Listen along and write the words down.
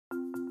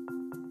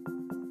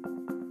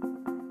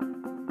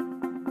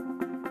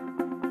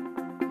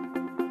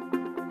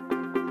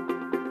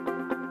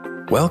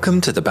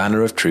Welcome to the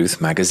Banner of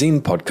Truth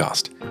magazine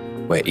podcast,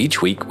 where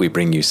each week we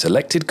bring you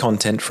selected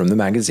content from the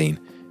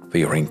magazine for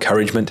your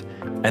encouragement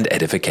and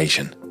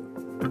edification.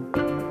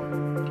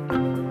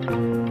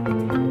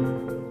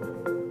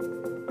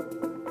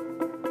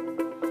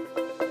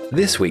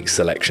 This week's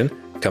selection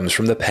comes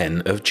from the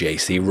pen of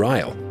J.C.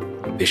 Ryle,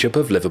 Bishop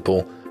of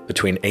Liverpool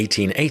between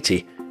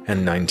 1880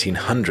 and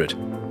 1900.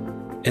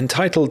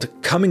 Entitled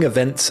Coming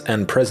Events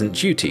and Present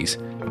Duties,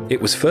 it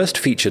was first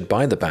featured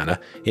by the Banner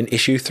in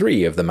issue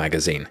 3 of the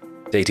magazine,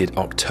 dated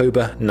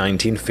October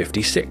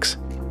 1956.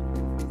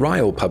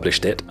 Ryle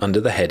published it under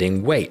the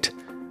heading Wait,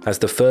 as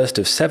the first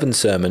of 7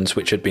 sermons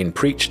which had been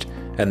preached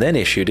and then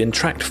issued in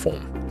tract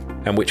form,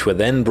 and which were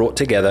then brought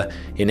together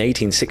in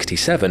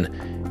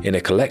 1867 in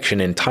a collection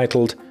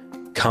entitled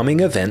Coming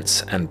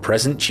Events and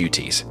Present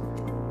Duties,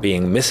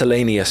 being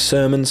miscellaneous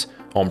sermons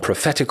on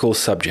prophetical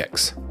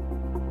subjects.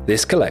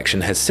 This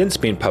collection has since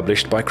been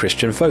published by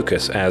Christian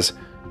Focus as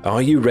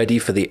Are You Ready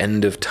for the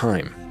End of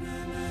Time?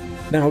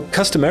 Now,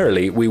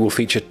 customarily, we will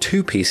feature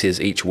 2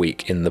 pieces each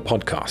week in the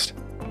podcast.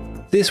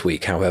 This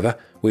week, however,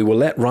 we will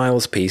let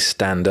Ryle's piece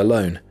stand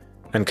alone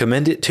and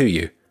commend it to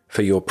you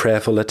for your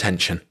prayerful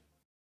attention.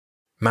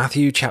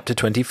 Matthew chapter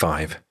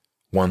 25,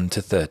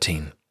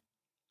 1-13.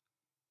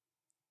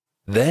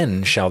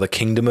 Then shall the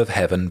kingdom of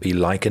heaven be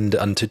likened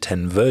unto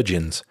 10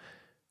 virgins,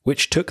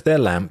 which took their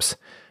lamps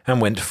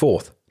and went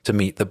forth to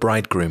meet the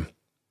bridegroom.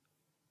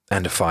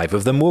 And 5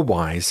 of them were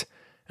wise,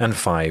 and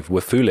 5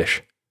 were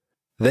foolish.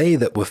 They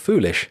that were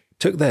foolish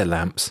took their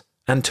lamps,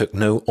 and took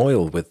no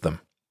oil with them.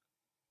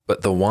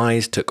 But the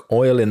wise took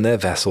oil in their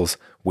vessels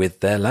with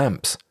their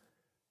lamps.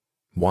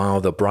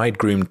 While the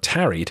bridegroom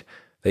tarried,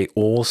 they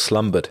all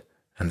slumbered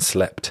and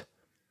slept.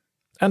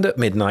 And at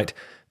midnight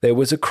there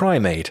was a cry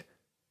made,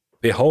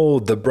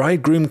 Behold, the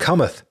bridegroom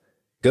cometh,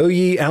 go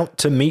ye out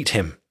to meet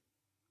him.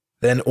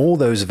 Then all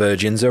those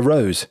virgins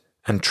arose,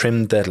 and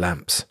trimmed their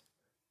lamps.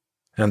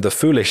 And the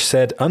foolish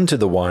said unto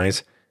the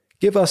wise,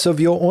 Give us of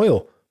your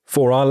oil,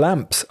 for our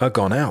lamps are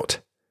gone out.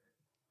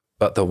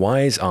 But the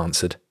wise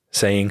answered,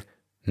 saying,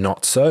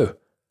 Not so,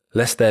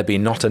 lest there be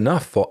not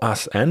enough for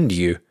us and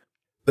you.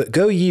 But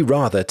go ye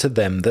rather to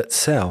them that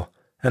sell,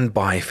 and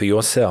buy for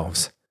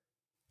yourselves.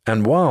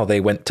 And while they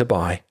went to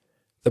buy,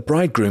 the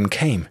bridegroom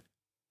came.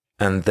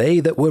 And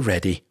they that were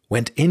ready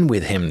went in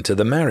with him to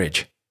the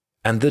marriage,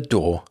 and the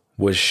door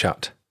was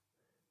shut.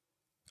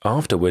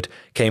 Afterward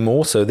came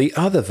also the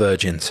other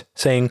virgins,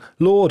 saying,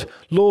 Lord,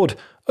 Lord,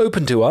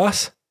 open to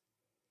us.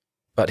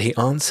 But he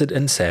answered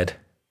and said,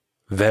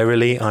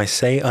 Verily I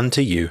say unto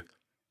you,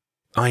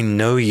 I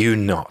know you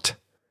not.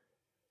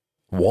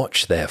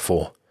 Watch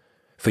therefore,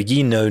 for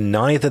ye know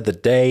neither the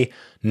day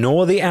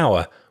nor the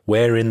hour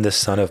wherein the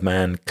Son of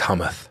Man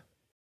cometh.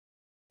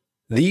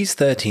 These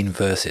 13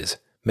 verses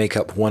make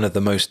up one of the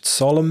most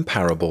solemn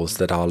parables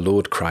that our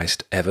Lord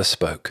Christ ever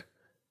spoke.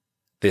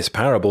 This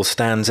parable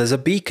stands as a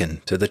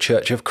beacon to the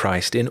Church of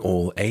Christ in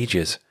all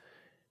ages.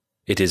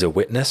 It is a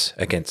witness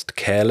against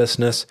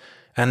carelessness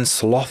and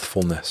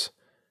slothfulness,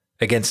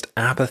 against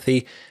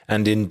apathy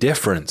and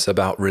indifference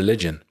about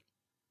religion.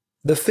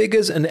 The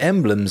figures and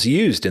emblems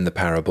used in the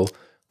parable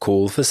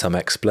call for some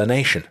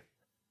explanation.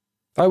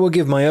 I will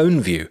give my own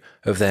view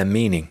of their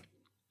meaning.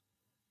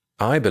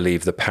 I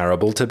believe the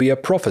parable to be a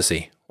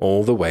prophecy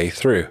all the way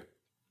through.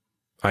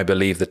 I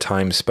believe the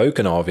time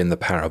spoken of in the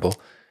parable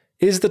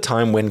is the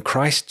time when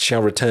Christ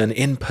shall return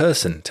in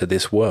person to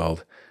this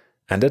world,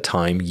 and a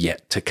time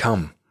yet to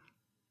come.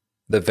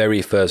 The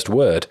very first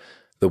word,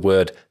 the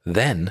word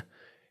then,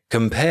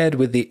 compared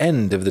with the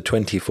end of the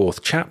 24th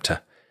chapter,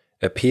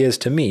 appears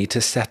to me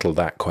to settle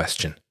that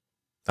question.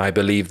 I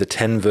believe the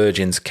 10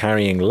 virgins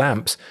carrying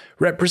lamps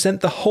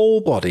represent the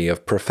whole body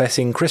of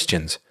professing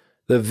Christians,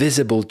 the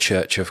visible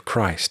church of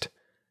Christ.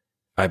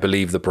 I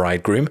believe the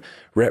bridegroom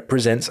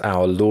represents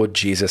our Lord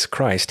Jesus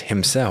Christ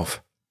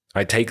himself.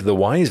 I take the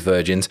wise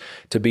virgins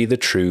to be the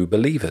true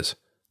believers,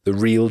 the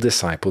real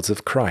disciples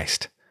of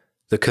Christ,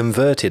 the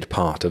converted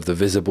part of the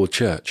visible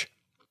church.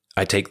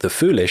 I take the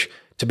foolish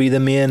to be the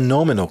mere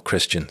nominal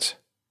Christians,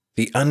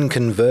 the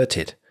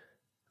unconverted,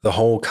 the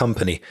whole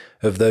company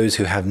of those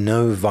who have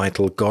no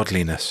vital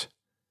godliness.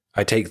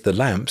 I take the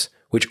lamps,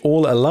 which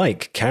all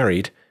alike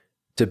carried,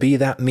 to be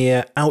that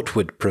mere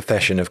outward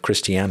profession of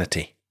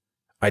Christianity.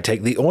 I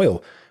take the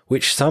oil,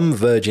 which some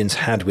virgins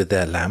had with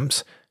their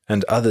lamps,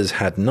 and others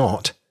had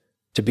not,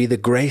 to be the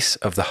grace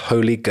of the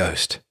Holy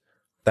Ghost,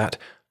 that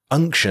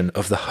unction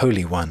of the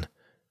Holy One,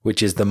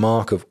 which is the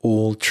mark of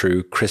all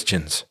true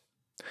Christians.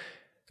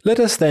 Let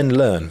us then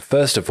learn,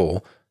 first of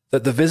all,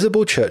 that the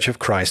visible church of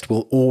Christ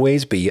will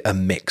always be a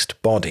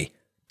mixed body,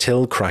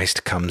 till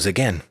Christ comes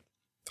again.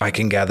 I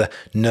can gather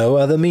no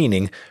other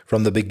meaning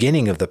from the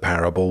beginning of the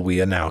parable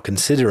we are now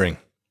considering.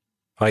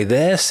 I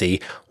there see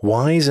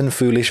wise and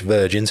foolish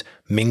virgins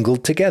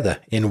mingled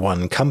together in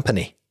one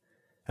company.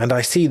 And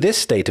I see this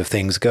state of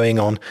things going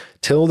on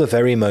till the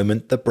very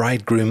moment the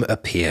bridegroom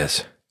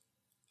appears.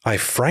 I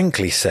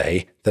frankly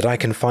say that I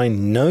can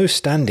find no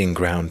standing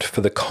ground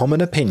for the common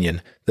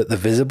opinion that the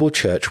visible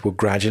church will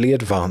gradually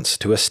advance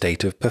to a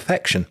state of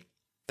perfection,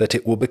 that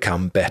it will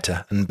become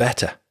better and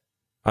better.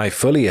 I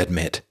fully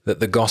admit that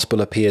the gospel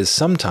appears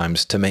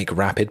sometimes to make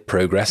rapid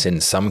progress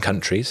in some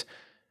countries,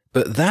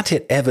 but that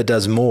it ever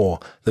does more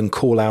than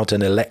call out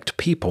an elect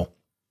people,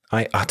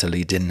 I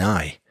utterly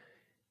deny.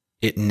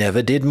 It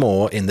never did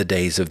more in the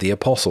days of the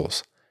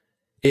apostles.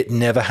 It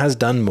never has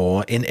done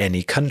more in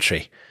any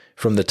country,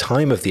 from the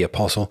time of the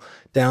apostle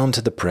down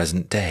to the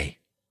present day.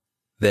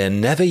 There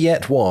never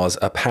yet was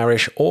a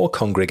parish or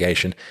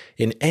congregation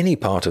in any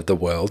part of the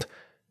world,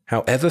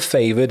 however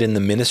favoured in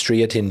the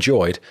ministry it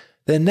enjoyed,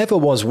 there never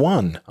was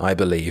one, I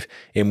believe,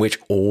 in which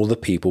all the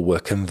people were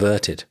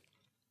converted.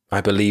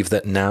 I believe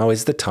that now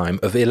is the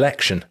time of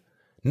election,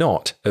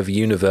 not of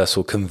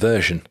universal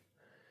conversion.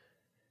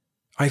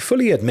 I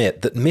fully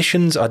admit that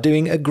missions are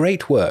doing a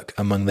great work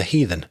among the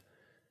heathen.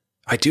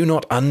 I do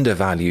not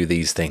undervalue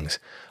these things.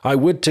 I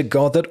would to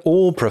God that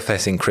all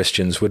professing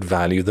Christians would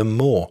value them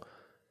more.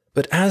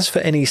 But as for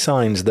any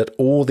signs that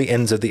all the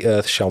ends of the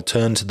earth shall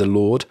turn to the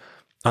Lord,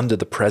 under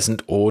the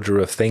present order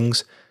of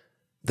things,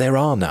 there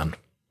are none.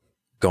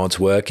 God's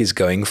work is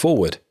going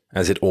forward,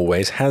 as it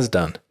always has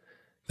done.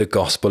 The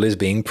gospel is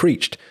being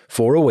preached,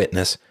 for a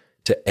witness,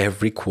 to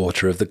every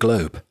quarter of the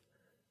globe.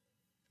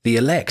 The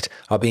elect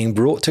are being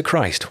brought to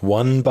Christ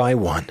one by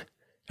one,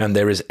 and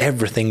there is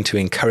everything to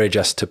encourage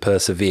us to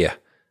persevere.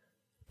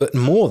 But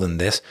more than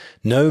this,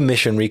 no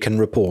missionary can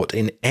report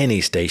in any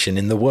station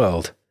in the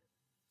world.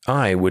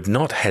 I would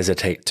not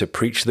hesitate to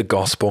preach the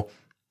gospel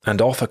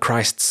and offer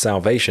Christ's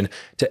salvation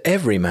to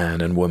every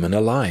man and woman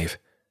alive.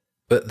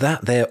 But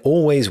that there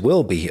always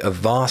will be a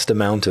vast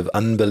amount of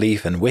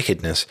unbelief and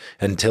wickedness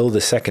until the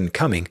second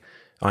coming,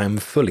 I am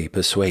fully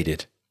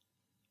persuaded.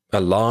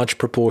 A large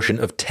proportion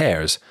of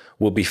tares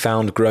will be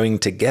found growing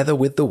together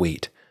with the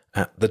wheat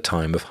at the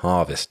time of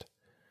harvest.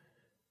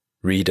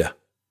 Reader,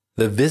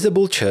 the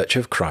visible church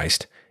of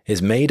Christ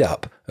is made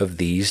up of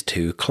these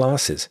two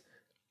classes.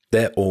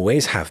 There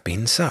always have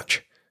been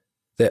such.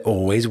 There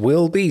always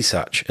will be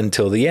such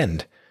until the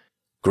end.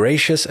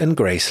 Gracious and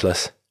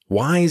graceless,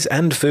 wise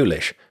and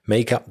foolish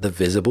make up the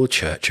visible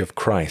church of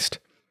Christ.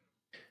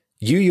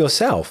 You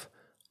yourself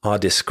are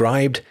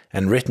described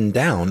and written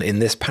down in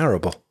this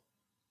parable.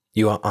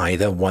 You are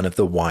either one of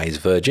the wise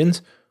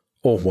virgins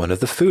or one of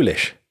the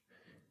foolish.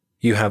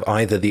 You have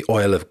either the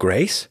oil of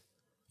grace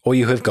or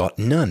you have got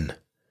none.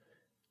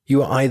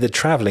 You are either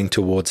travelling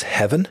towards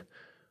heaven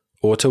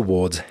or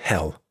towards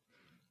hell.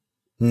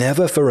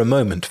 Never for a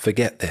moment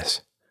forget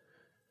this.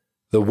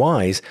 The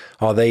wise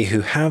are they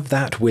who have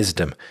that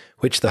wisdom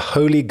which the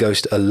Holy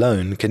Ghost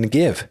alone can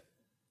give.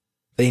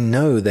 They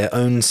know their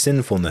own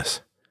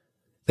sinfulness.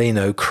 They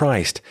know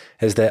Christ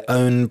as their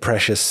own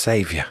precious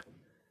Saviour.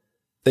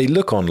 They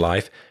look on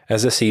life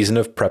as a season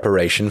of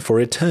preparation for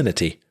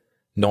eternity,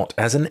 not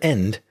as an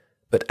end,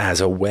 but as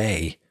a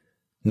way,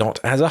 not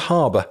as a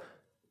harbour,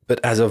 but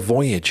as a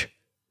voyage,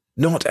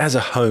 not as a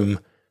home,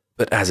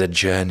 but as a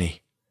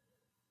journey.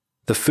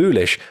 The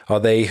foolish are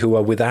they who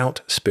are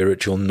without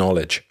spiritual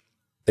knowledge.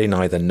 They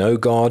neither know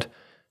God,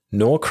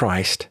 nor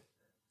Christ,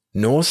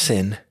 nor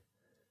sin,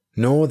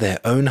 nor their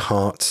own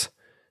hearts,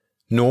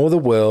 nor the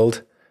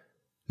world,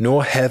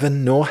 nor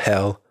heaven, nor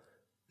hell,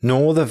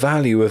 nor the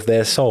value of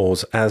their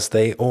souls as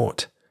they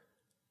ought.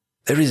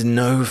 There is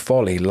no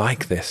folly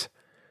like this.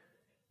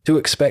 To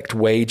expect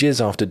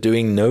wages after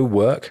doing no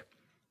work,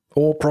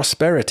 or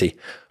prosperity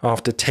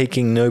after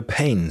taking no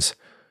pains,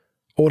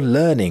 or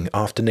learning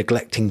after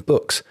neglecting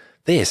books,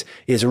 this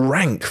is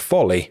rank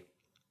folly.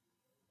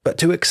 But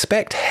to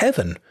expect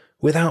heaven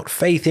without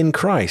faith in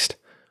Christ,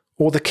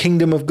 or the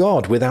kingdom of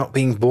God without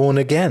being born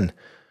again,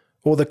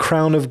 or the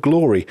crown of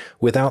glory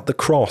without the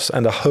cross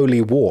and a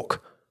holy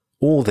walk,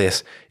 all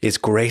this is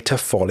greater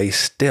folly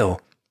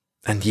still,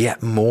 and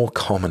yet more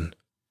common.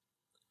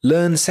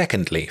 Learn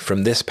secondly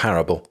from this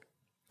parable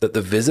that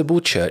the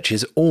visible church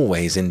is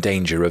always in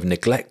danger of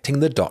neglecting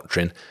the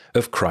doctrine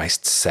of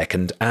Christ's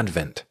second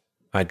advent.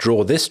 I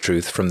draw this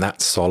truth from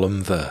that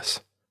solemn verse.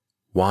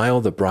 While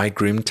the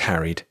bridegroom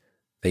tarried,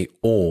 they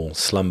all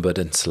slumbered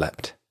and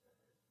slept.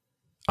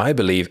 I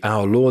believe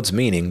our Lord's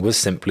meaning was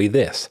simply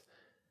this,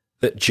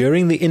 that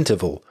during the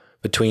interval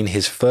between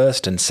his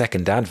first and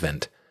second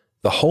advent,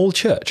 the whole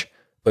church,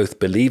 both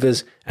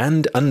believers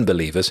and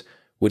unbelievers,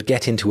 would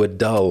get into a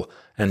dull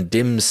and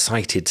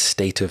dim-sighted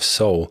state of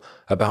soul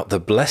about the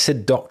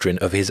blessed doctrine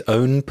of his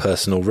own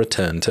personal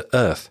return to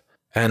earth.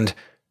 And,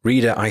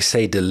 reader, I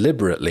say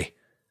deliberately,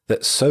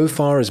 that so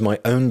far as my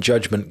own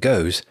judgment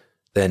goes,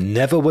 there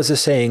never was a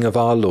saying of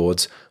our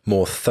Lord's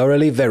more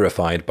thoroughly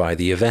verified by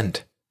the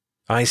event.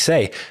 I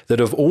say that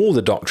of all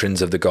the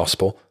doctrines of the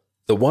gospel,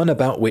 the one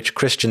about which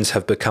Christians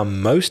have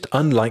become most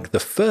unlike the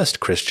first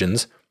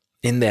Christians,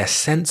 in their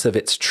sense of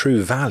its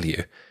true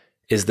value,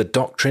 is the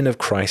doctrine of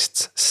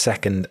Christ's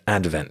second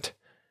advent.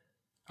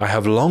 I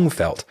have long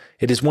felt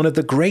it is one of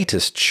the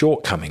greatest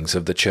shortcomings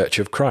of the Church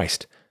of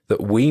Christ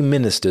that we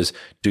ministers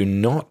do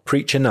not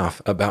preach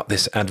enough about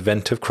this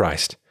advent of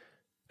Christ,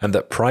 and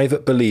that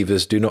private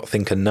believers do not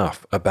think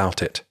enough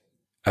about it.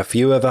 A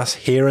few of us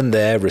here and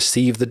there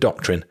receive the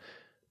doctrine,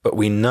 but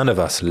we none of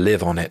us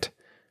live on it,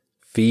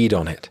 feed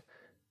on it,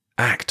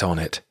 Act on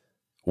it.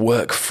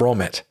 Work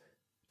from it.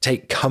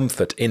 Take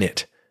comfort in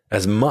it,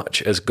 as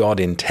much as God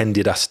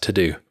intended us to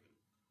do.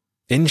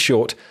 In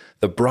short,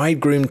 the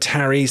bridegroom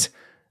tarries,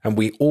 and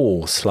we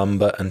all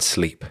slumber and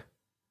sleep.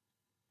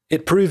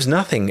 It proves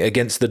nothing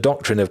against the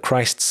doctrine of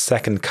Christ's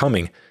second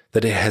coming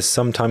that it has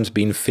sometimes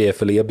been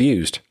fearfully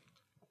abused.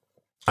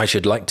 I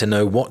should like to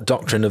know what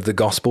doctrine of the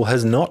gospel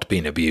has not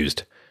been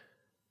abused.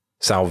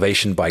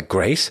 Salvation by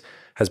grace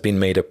has been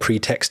made a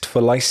pretext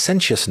for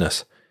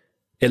licentiousness,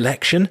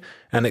 election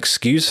an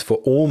excuse for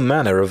all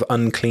manner of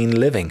unclean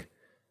living.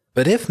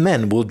 But if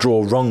men will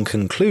draw wrong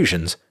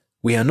conclusions,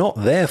 we are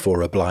not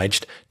therefore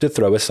obliged to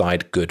throw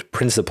aside good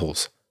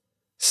principles.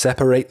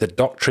 Separate the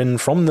doctrine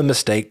from the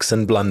mistakes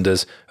and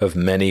blunders of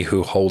many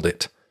who hold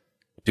it.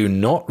 Do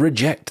not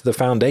reject the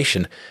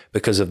foundation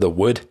because of the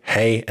wood,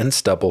 hay, and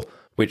stubble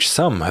which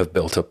some have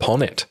built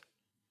upon it.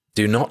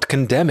 Do not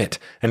condemn it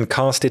and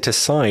cast it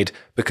aside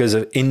because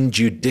of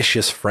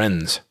injudicious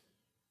friends.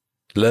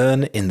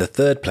 Learn, in the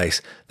third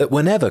place, that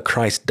whenever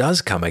Christ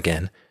does come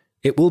again,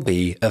 it will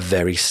be a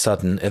very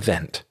sudden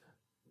event.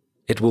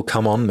 It will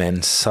come on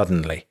men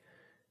suddenly.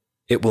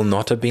 It will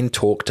not have been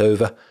talked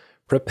over,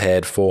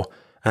 prepared for,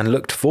 and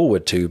looked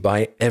forward to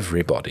by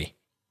everybody.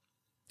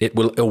 It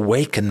will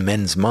awaken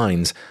men's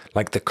minds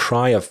like the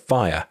cry of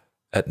fire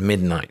at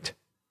midnight.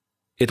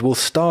 It will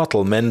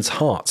startle men's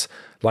hearts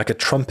like a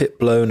trumpet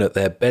blown at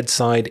their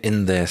bedside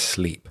in their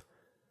sleep.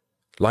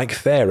 Like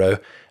Pharaoh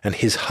and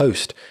his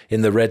host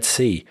in the Red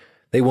Sea,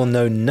 they will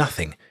know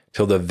nothing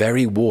till the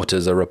very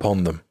waters are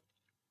upon them.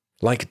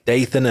 Like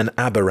Dathan and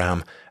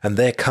Abiram and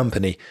their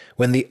company,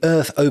 when the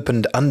earth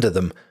opened under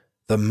them,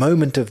 the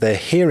moment of their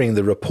hearing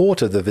the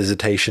report of the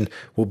visitation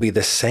will be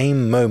the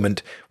same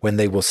moment when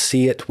they will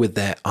see it with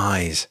their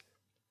eyes.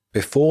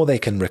 Before they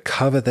can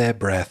recover their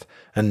breath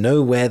and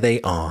know where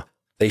they are,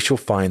 they shall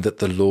find that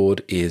the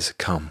Lord is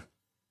come.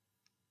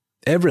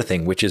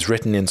 Everything which is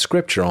written in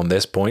Scripture on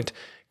this point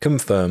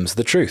confirms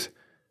the truth.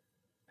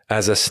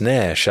 As a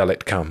snare shall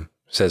it come,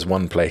 says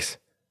one place.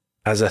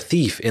 As a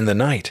thief in the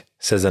night,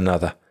 says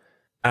another.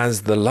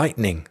 As the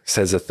lightning,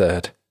 says a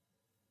third.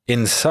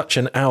 In such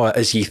an hour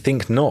as ye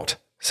think not,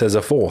 says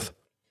a fourth.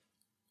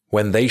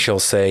 When they shall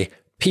say,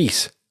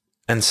 peace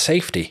and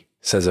safety,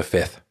 says a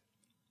fifth.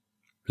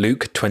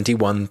 Luke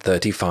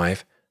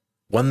 21:35,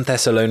 1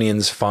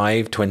 Thessalonians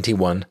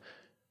 5:21,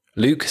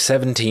 Luke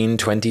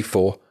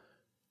 17:24,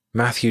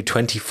 Matthew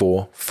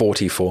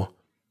 24:44,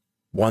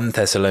 1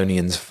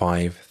 Thessalonians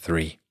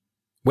 5:3.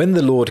 When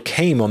the Lord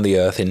came on the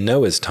earth in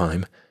Noah's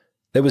time,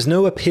 there was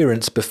no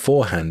appearance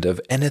beforehand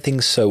of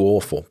anything so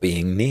awful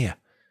being near.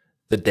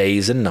 The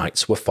days and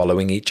nights were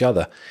following each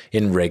other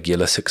in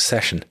regular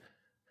succession.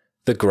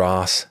 The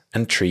grass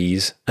and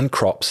trees and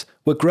crops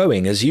were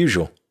growing as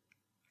usual.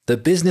 The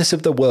business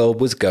of the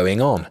world was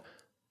going on.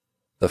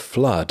 The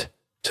flood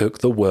took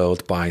the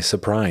world by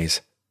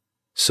surprise.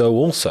 So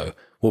also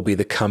will be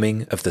the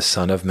coming of the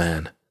Son of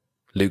Man.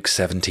 Luke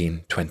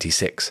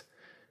 17:26.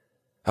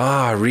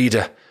 Ah,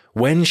 reader,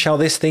 when shall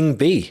this thing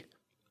be?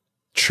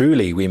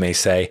 Truly we may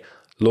say,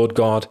 Lord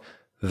God,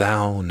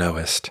 thou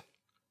knowest.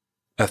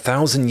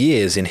 1,000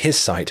 years in his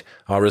sight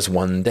are as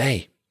one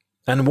day,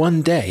 and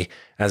one day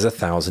as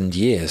 1,000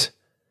 years.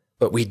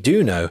 But we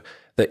do know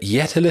that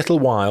yet a little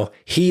while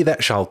he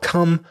that shall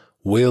come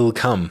will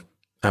come,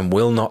 and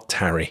will not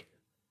tarry.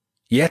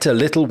 Yet a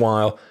little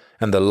while,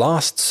 and the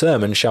last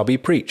sermon shall be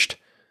preached.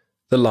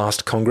 The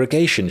last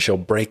congregation shall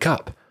break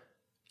up.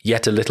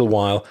 Yet a little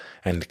while,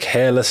 and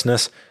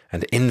carelessness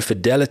and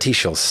infidelity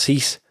shall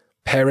cease,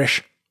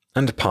 perish,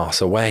 and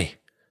pass away.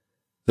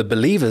 The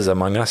believers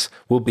among us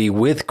will be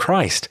with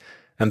Christ,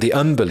 and the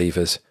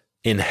unbelievers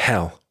in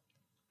hell.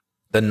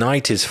 The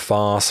night is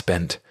far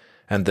spent,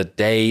 and the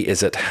day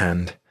is at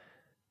hand.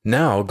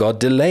 Now God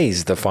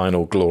delays the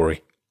final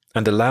glory,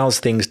 and allows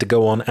things to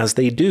go on as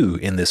they do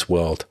in this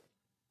world.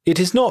 It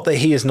is not that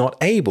he is not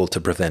able to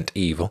prevent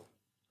evil.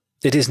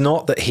 It is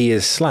not that he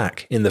is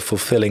slack in the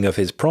fulfilling of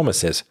his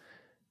promises,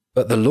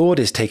 but the Lord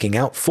is taking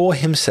out for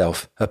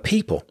himself a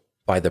people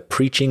by the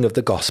preaching of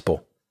the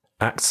gospel.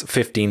 Acts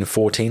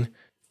 15:14,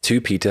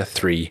 2 Peter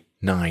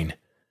 3:9.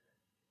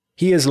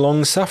 He is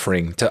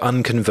long-suffering to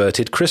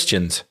unconverted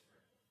Christians.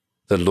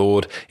 The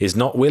Lord is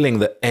not willing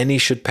that any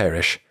should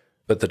perish,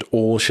 but that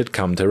all should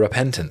come to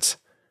repentance.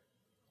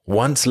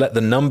 Once let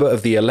the number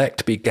of the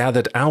elect be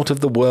gathered out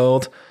of the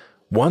world,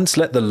 once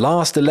let the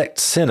last elect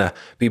sinner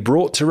be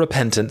brought to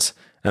repentance,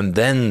 and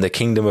then the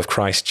kingdom of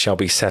Christ shall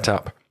be set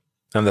up,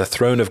 and the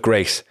throne of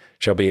grace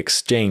shall be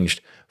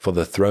exchanged for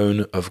the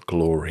throne of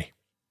glory.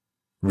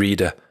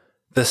 Reader,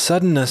 the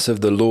suddenness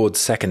of the Lord's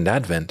second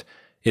advent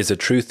is a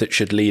truth that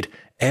should lead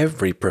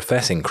every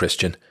professing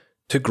Christian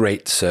to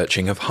great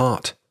searching of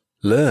heart.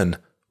 Learn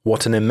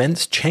what an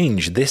immense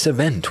change this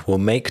event will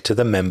make to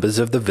the members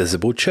of the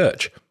visible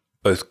church,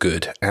 both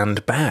good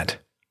and bad.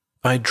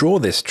 I draw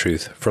this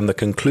truth from the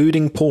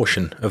concluding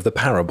portion of the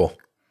parable,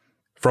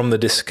 from the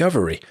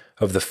discovery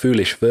of the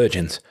foolish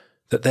virgins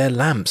that their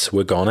lamps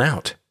were gone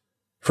out,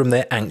 from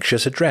their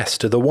anxious address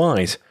to the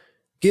wise,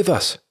 "Give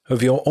us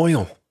of your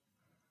oil,"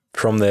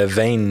 from their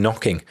vain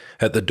knocking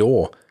at the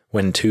door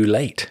when too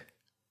late,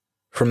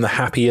 from the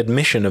happy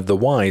admission of the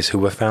wise who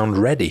were found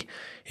ready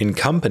in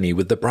company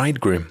with the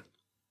bridegroom.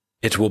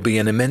 It will be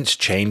an immense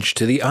change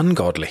to the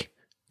ungodly,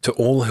 to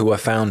all who are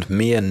found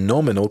mere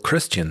nominal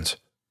Christians.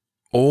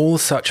 All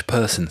such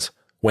persons,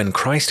 when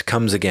Christ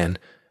comes again,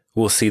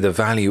 will see the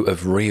value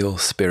of real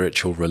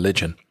spiritual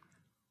religion.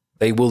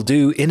 They will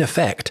do, in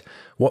effect,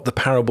 what the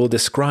parable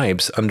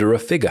describes under a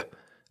figure.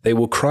 They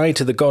will cry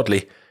to the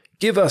godly,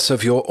 "Give us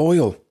of your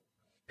oil."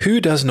 Who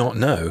does not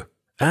know,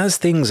 as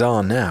things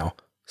are now,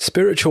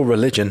 spiritual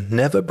religion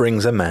never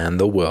brings a man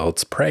the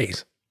world's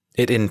praise.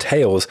 It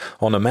entails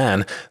on a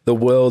man the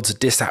world's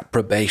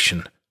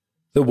disapprobation,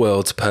 the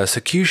world's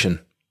persecution,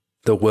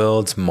 the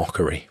world's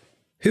mockery.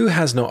 Who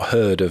has not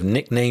heard of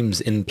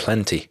nicknames in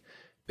plenty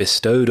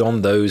bestowed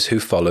on those who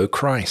follow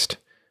Christ?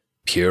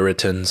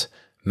 Puritans,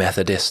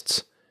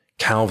 Methodists,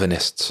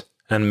 Calvinists,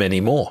 and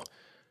many more.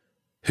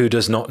 Who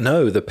does not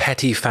know the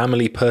petty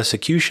family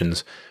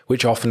persecutions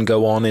which often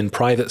go on in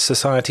private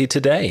society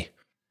today?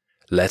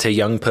 Let a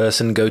young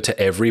person go to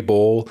every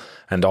ball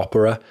and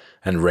opera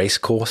and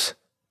racecourse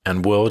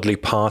and worldly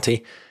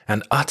party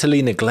and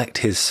utterly neglect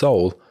his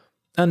soul,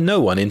 and no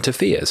one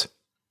interferes.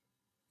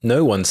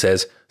 No one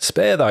says,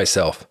 "Spare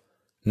thyself."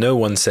 No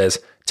one says,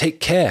 "Take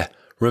care,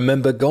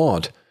 remember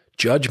God,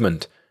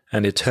 judgment,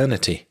 and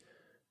eternity."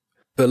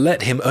 But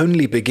let him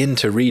only begin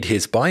to read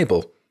his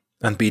Bible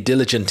and be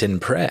diligent in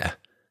prayer.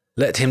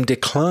 Let him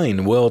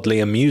decline worldly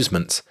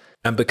amusements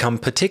and become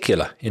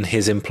particular in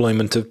his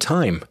employment of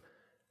time.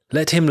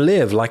 Let him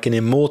live like an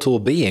immortal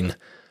being.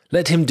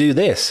 Let him do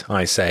this,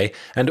 I say,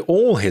 and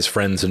all his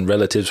friends and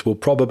relatives will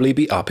probably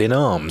be up in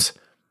arms.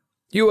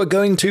 "You are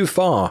going too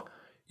far.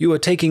 You are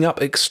taking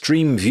up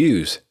extreme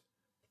views."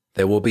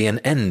 There will be an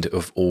end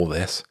of all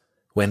this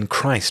when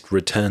Christ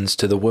returns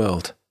to the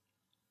world.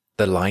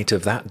 The light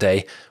of that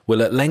day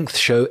will at length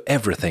show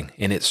everything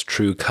in its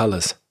true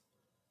colours.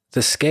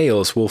 The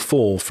scales will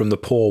fall from the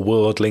poor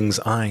worldling's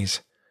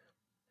eyes.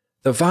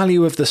 The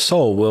value of the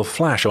soul will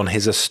flash on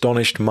his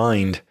astonished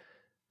mind.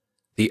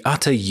 The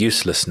utter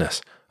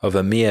uselessness of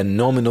a mere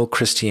nominal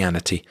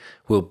Christianity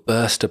will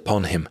burst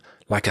upon him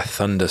like a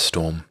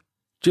thunderstorm.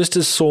 Just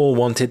as Saul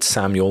wanted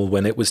Samuel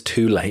when it was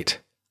too late,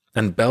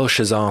 and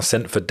Belshazzar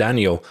sent for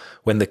Daniel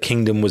when the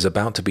kingdom was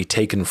about to be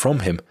taken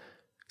from him,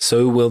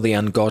 so will the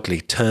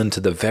ungodly turn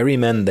to the very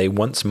men they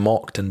once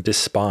mocked and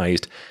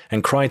despised,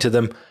 and cry to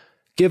them,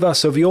 "Give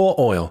us of your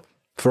oil,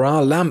 for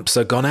our lamps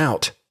are gone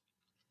out."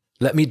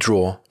 Let me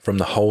draw from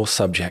the whole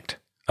subject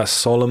a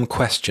solemn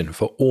question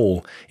for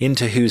all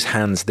into whose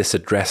hands this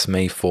address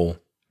may fall.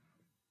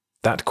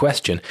 That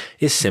question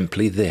is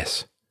simply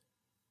this: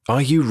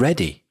 are you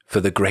ready for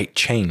the great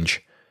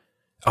change?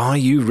 Are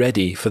you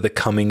ready for the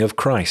coming of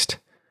Christ?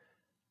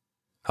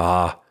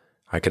 I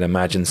can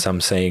imagine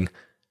some saying,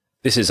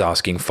 "This is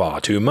asking far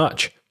too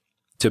much.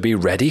 To be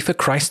ready for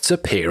Christ's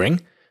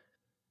appearing?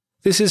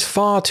 This is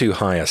far too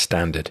high a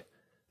standard.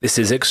 This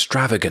is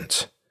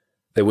extravagance.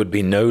 There would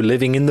be no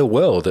living in the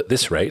world at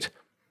this rate.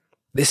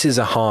 This is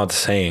a hard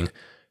saying.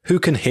 Who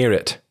can hear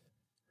it?"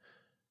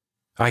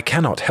 I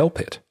cannot help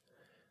it.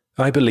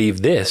 I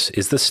believe this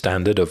is the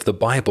standard of the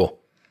Bible.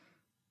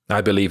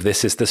 I believe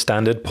this is the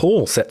standard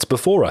Paul sets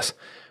before us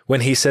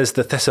when he says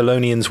the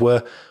Thessalonians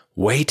were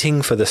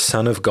waiting for the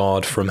Son of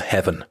God from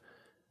heaven,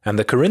 and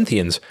the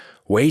Corinthians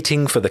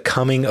waiting for the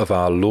coming of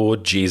our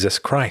Lord Jesus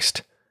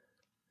Christ.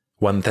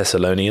 1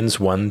 Thessalonians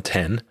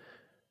 1:10,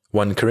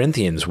 1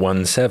 Corinthians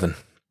 1:7.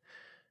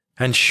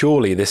 And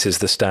surely this is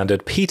the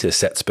standard Peter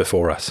sets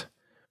before us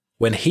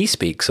when he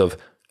speaks of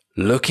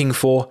looking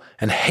for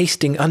and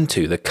hasting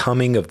unto the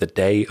coming of the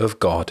day of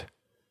God.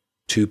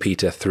 2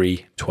 Peter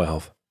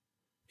 3:12.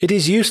 It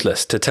is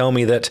useless to tell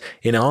me that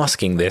in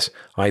asking this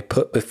I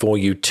put before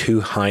you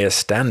too high a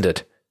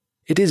standard.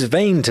 It is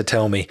vain to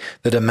tell me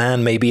that a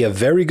man may be a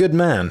very good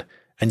man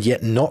and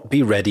yet not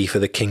be ready for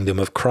the kingdom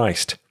of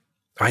Christ.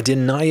 I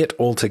deny it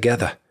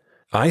altogether.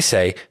 I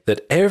say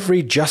that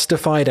every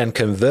justified and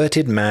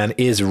converted man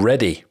is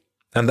ready,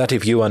 and that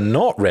if you are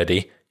not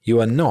ready,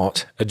 you are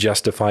not a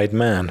justified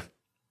man.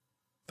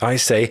 I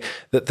say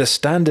that the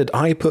standard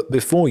I put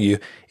before you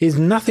is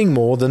nothing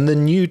more than the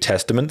New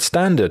Testament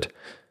standard,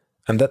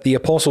 and that the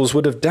apostles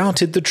would have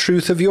doubted the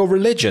truth of your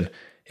religion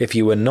if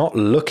you were not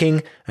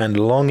looking and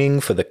longing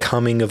for the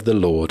coming of the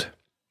Lord.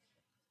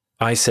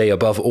 I say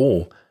above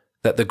all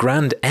that the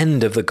grand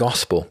end of the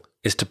gospel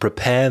is to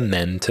prepare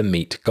men to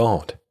meet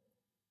God.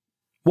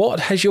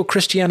 What has your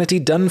Christianity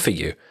done for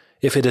you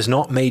if it has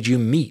not made you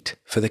meet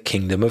for the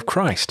kingdom of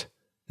Christ?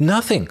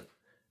 Nothing.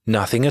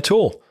 Nothing at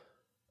all.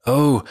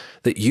 Oh,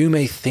 that you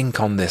may think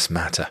on this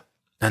matter,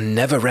 and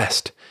never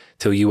rest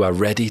till you are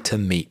ready to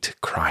meet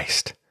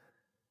Christ.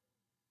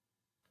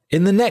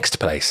 In the next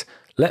place,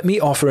 let me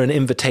offer an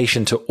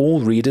invitation to all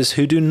readers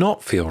who do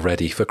not feel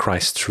ready for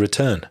Christ's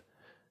return.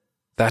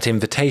 That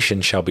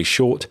invitation shall be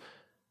short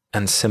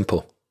and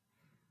simple.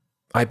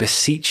 I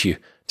beseech you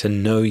to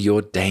know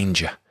your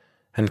danger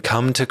and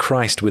come to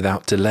Christ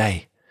without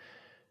delay.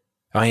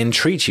 I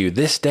entreat you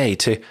this day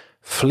to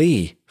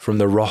flee from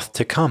the wrath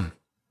to come.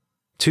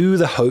 to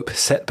the hope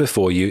set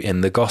before you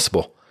in the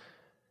gospel.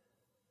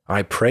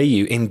 I pray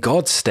you in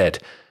God's stead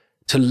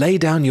to lay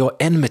down your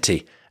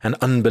enmity and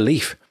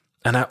unbelief,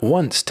 and at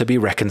once to be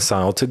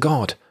reconciled to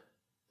God.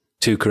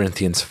 2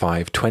 Corinthians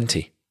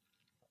 5:20.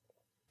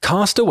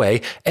 Cast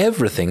away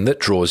everything that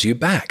draws you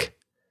back.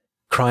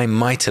 Cry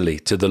mightily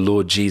to the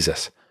Lord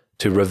Jesus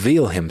to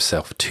reveal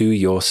himself to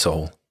your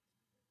soul.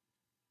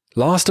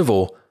 Last of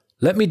all,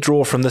 let me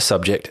draw from the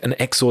subject an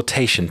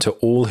exhortation to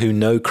all who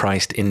know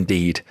Christ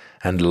indeed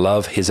and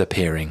love his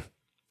appearing.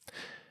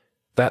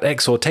 That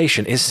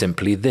exhortation is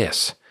simply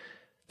this,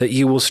 that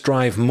you will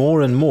strive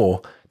more and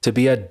more to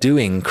be a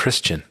doing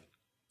Christian.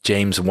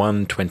 James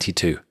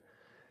 1:22.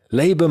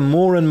 Labor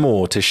more and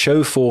more to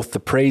show forth the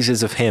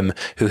praises of him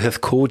who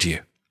hath called you.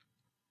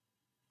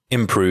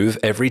 Improve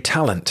every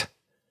talent.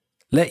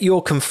 Let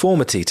your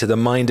conformity to the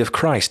mind of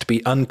Christ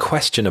be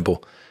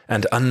unquestionable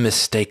and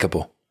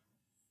unmistakable.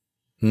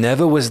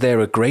 Never was there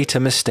a greater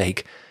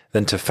mistake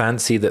than to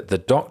fancy that the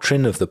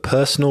doctrine of the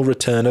personal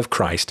return of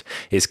Christ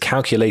is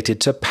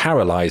calculated to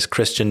paralyze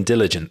Christian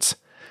diligence.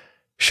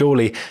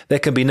 Surely there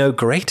can be no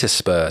greater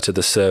spur to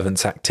the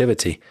servant's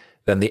activity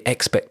than the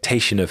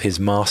expectation of his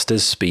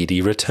master's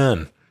speedy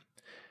return.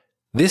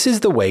 This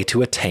is the way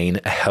to attain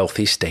a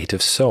healthy state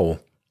of soul.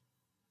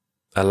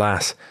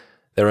 Alas,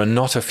 there are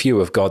not a few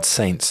of God's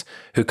saints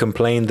who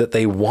complain that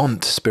they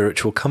want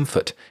spiritual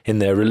comfort in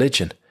their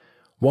religion,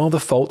 while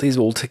the fault is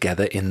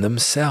altogether in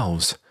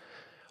themselves.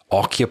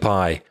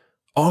 Occupy,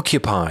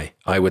 occupy,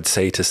 I would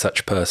say to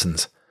such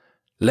persons.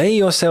 Lay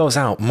yourselves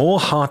out more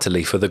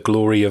heartily for the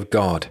glory of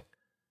God.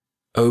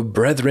 O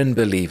brethren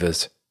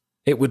believers,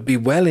 it would be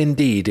well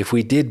indeed if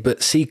we did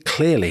but see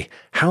clearly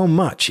how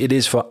much it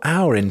is for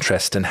our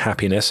interest and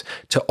happiness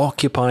to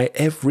occupy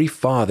every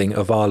farthing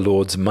of our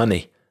Lord's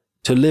money,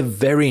 to live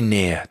very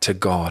near to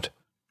God.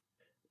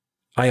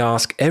 I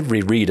ask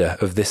every reader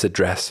of this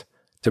address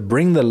to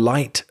bring the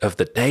light of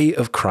the day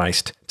of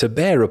Christ to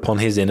bear upon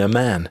his inner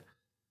man.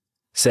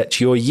 Set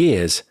your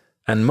years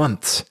and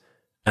months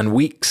and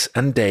weeks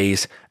and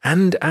days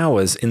and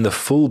hours in the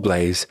full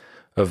blaze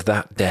of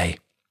that day.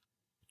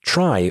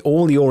 Try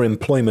all your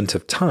employment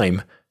of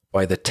time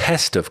by the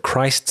test of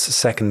Christ's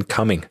second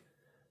coming.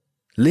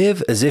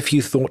 Live as if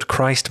you thought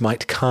Christ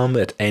might come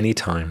at any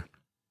time.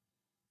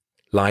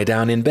 Lie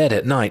down in bed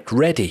at night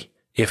ready,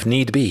 if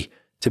need be,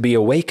 to be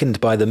awakened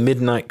by the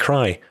midnight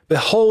cry,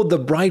 "Behold, the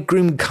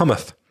bridegroom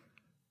cometh!"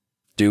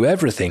 Do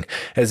everything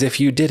as if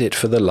you did it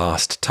for the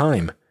last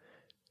time.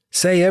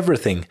 Say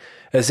everything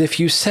as if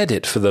you said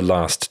it for the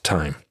last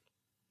time.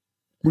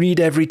 Read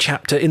every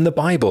chapter in the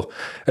Bible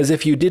as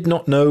if you did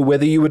not know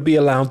whether you would be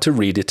allowed to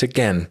read it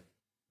again.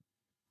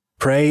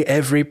 Pray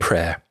every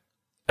prayer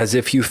as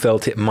if you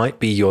felt it might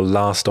be your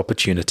last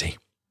opportunity.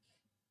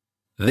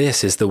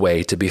 This is the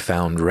way to be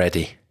found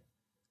ready.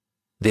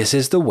 This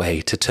is the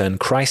way to turn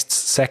Christ's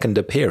second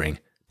appearing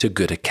to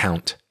good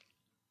account.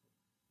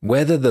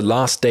 Whether the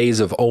last days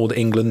of old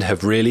England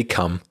have really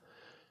come,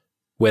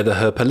 whether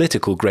her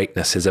political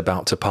greatness is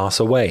about to pass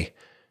away,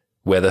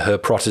 whether her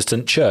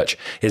Protestant church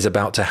is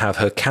about to have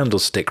her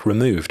candlestick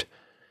removed,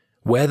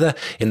 whether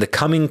in the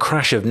coming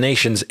crash of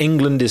nations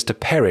England is to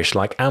perish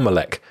like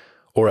Amalek,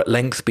 or at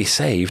length be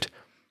saved,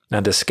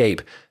 and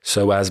escape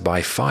so as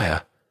by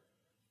fire.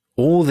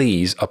 All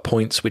these are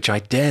points which I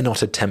dare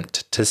not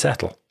attempt to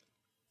settle.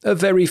 A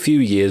very few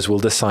years will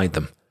decide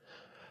them.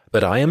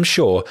 But I am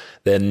sure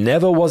there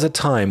never was a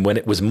time when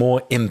it was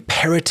more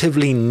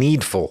imperatively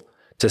needful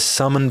to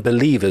summon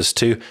believers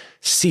to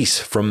cease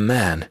from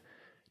man,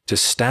 to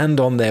stand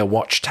on their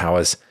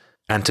watchtowers,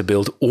 and to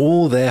build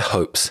all their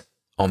hopes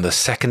on the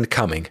second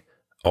coming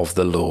of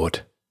the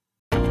Lord.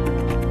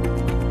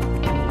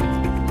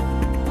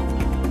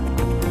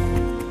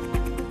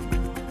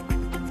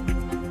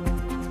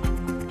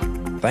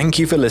 Thank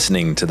you for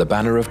listening to the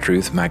Banner of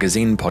Truth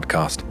magazine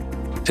podcast.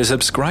 To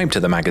subscribe to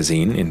the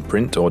magazine in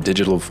print or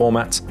digital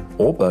formats,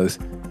 or both,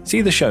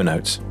 see the show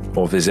notes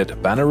or visit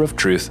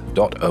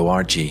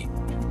banneroftruth.org.